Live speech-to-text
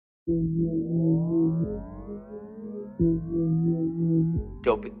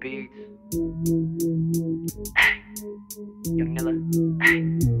Dope with beats. Young Nilla.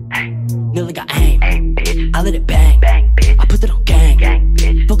 Nilla got aim, Bitch. I let it bang, Bitch. I put it on gang,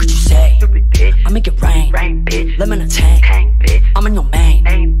 Bitch. What could you say? Stupid bitch. I make it rain, Bitch. lemon a tank, Bitch. I'm in your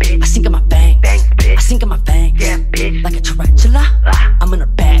main, Bitch. I sink in my veins, Bitch. I sink in my veins, Yeah, bitch. like a tarantula, I'm in her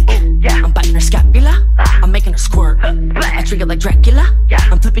back, yeah. I'm biting her scapula, I'm making her squirt, I drink it like Dracula, Yeah.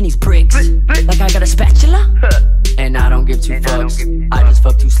 I'm flipping these bricks, like I got a spatula, and I don't give two fucks, I just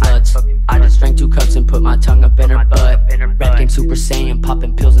fuck two sluts, I just drank 2 cups and put my tongue up in her butt, Rap game Super Saiyan,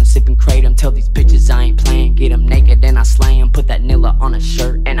 popping pills and sipping kratom, tell these bitches I ain't playing, get them naked and I slay them, put that Nilla on a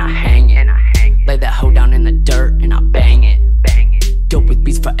shirt and I hang it, lay that hoe down in the dirt and I bang it, dope with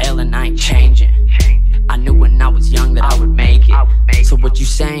beats for L and I ain't changing, I knew when I was young that I would make it, so what you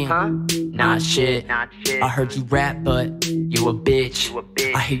saying? Not shit, I heard you rap but you a bitch,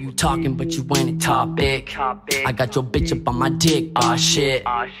 I hear you talking but you ain't a topic, I got your bitch up on my dick, aw shit,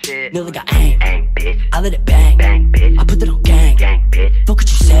 Nilla got aim, I let it bang, I put it on gang, what could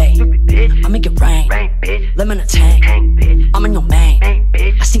you say? I make it rain, lemon a tank, I'm in your main,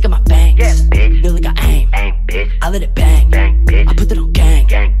 I sink in my veins, Nilla got aim, I let it bang, I put it on gang,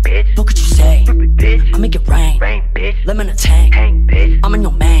 what could you say? I make it rain, lemon a tank, I'm in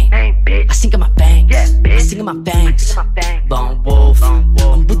your main, I sink in my veins, I sink in my veins, Lone Wolf, I'm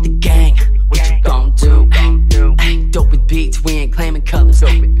with the gang, what you gon' do? Ay, dope with beats, we ain't claiming colors,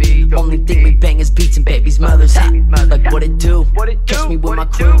 only thing we bang is beats and baby's mothers, like what it do? Catch me with my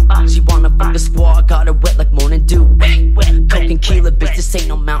crew, she wanna fuck the squad, got her wet like morning dew, Coke and Keela, bitch, this ain't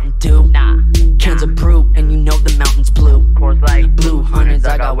no Mountain Dew, cans of brew, and you know the mountain's blue, blue hundreds,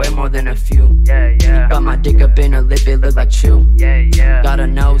 I got way more than a few, got my dick up in her lip, it look like chew, got her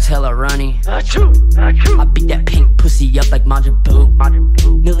nose hella runny, I beat that pink pussy up like Majin Buu,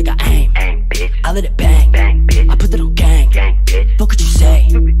 Nilla got aim, I let it bang, I put it on gang, what could you say?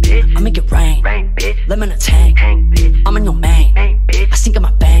 I make it rain, lemon a tank, I'm